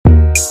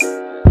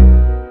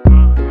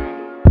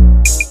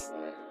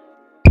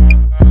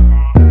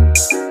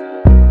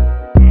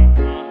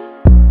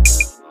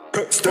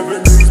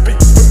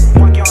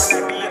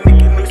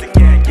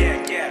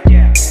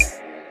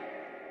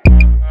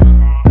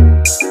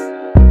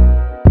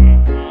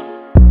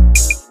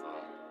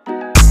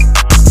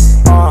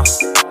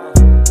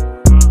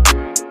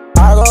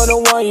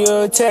you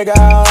to take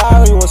out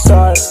how you want to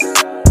start.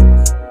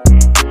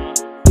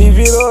 If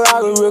you don't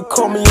like it, we'll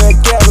call me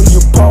and get what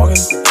you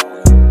parking.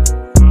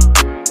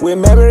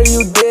 Remember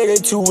you did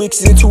it 2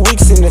 weeks in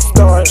the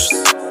stars.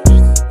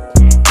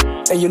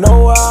 And you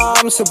know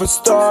I'm a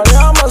superstar,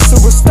 yeah, I'm a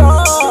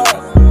superstar.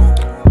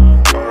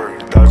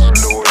 Thought you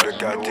know what I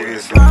got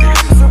this. What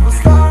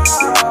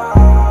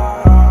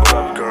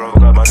up, girl?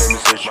 My name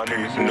is HP.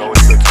 You know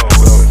it's a talk.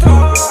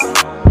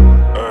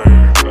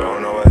 I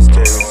don't know what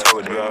Stephen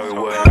talked about it.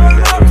 What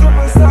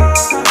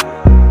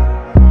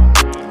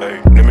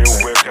let me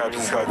wake up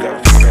and start that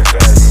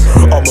fast.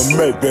 I'ma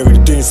make baby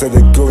the things that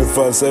they going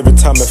for us. Every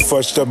time I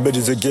fucked up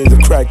bitches, I get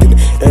it cracking.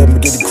 And we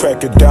get it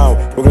cracking down.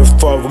 We're gonna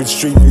fall with the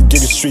street, we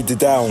get it street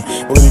down.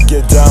 We're gonna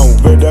get down.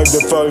 We're not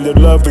gonna fall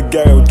in love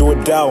again, do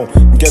it down.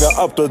 Get it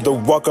up to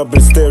walk up the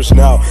stairs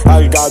now.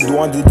 I gotta do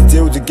under the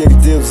deal to get the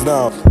deals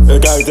now. I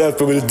got that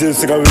for the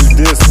deals, I got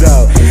this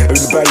now.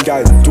 Everybody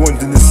got doing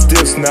the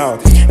steps now.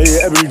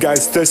 Hey, every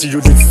guy's thirsty, you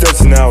do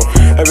steps now.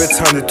 Every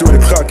time they do the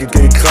clock, you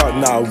get caught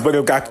now. But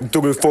I got to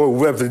do it for a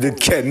whip, they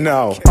can't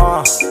now.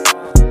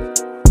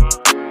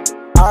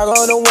 I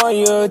gonna want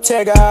you to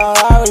take out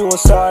how you want to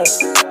start.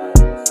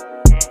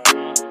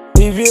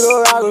 If you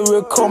don't like it,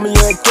 we'll call me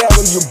and get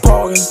what you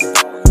parking.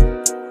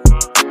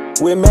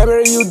 Remember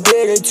you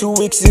did it 2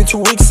 weeks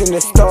in the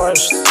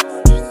stars.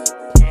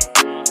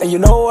 And you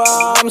know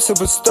I'm a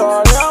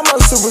superstar, yeah, I'm a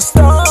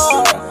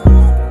superstar.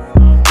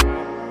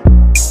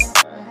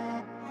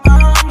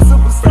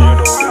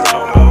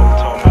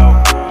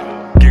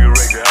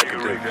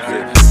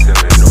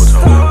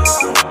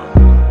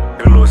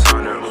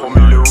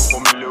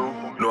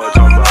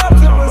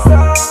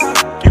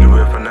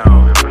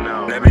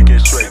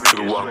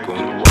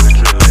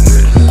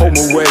 Hold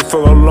me away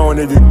for a long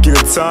and to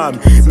get a time.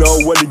 No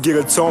way to get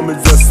a time,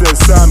 it's just that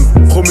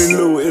time. Call me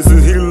Lou, it's a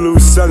Hulu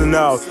son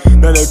now.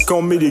 Now they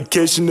call me the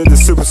occasion of the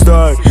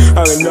superstar.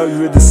 I don't know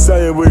you with the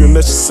same with the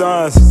measure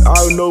signs. I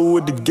don't know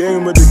what the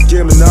game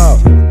now.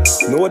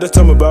 Know what they're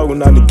talking about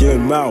when I'm the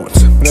game out.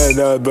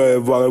 Nah, but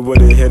what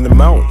they hit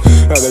them out.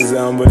 I got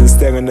down with the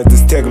staggering at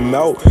this take them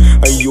out.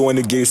 And you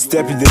wanna get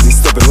steppy, then they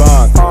step in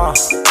line.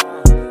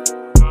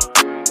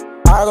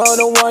 I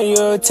gonna want you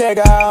to take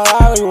out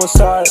how you want to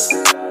start.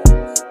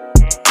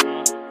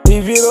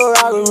 If you don't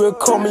like it, we'll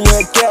call me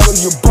and get what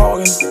you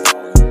parking.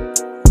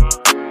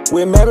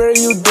 Remember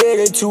you did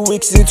it 2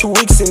 weeks in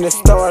the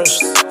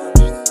stars.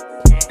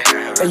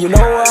 And you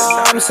know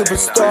I'm a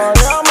superstar,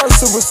 yeah, I'm a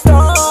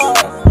superstar.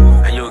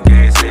 And you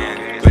gang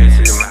saying, but it's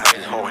in my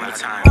house all the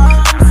time. I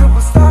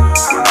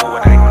don't know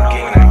what I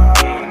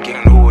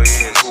getting who it is.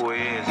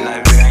 Not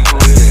if it ain't who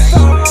it is.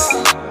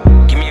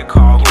 Give me a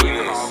call, who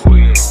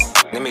it is.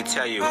 Let me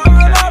tell you, girl.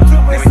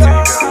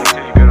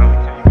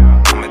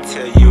 I'ma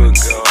tell you,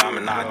 girl, I'm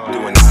not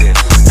doing this.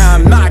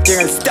 I'm not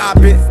gonna stop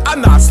it,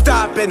 I'm not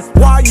stopping.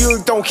 Why you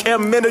don't care,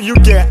 minute you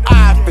get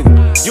offing.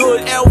 You're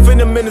an elf in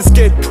the minutes,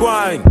 get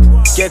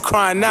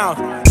crying now,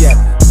 yeah.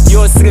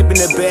 You're asleep in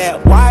the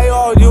bed. Why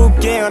all you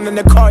getting in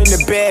the car in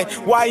the bed?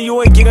 Why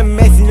you ain't getting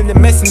messy in the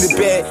mess in the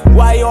bed?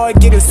 Why you all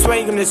getting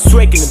swag in the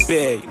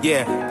bed?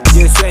 Yeah,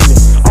 saying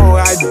it. All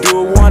I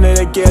do wanted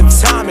to get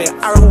timing.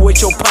 I don't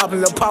with your pop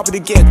and the pop to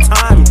get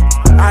timing.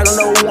 I don't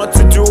know what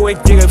to do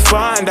and get it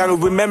fine. I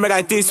don't remember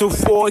like this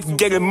before,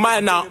 get it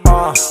mine now.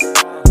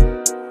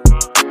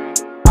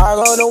 I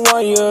gonna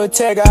want you to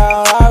take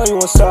out how you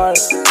want to start.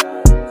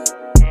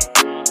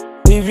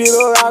 If you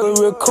don't like it,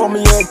 we'll call me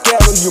and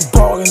get what you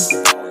parking.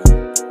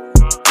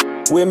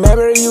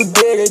 Remember you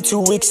did it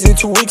 2 weeks in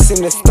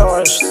the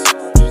stars.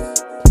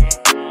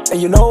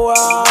 And you know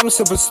I'm a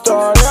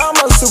superstar, yeah, I'm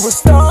a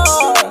superstar.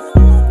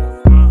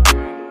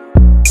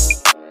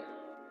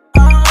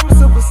 I'm a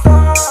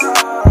superstar.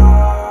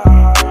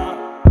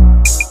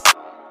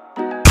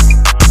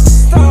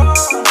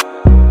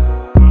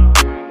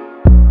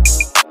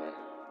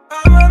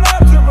 I'm a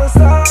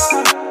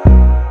superstar.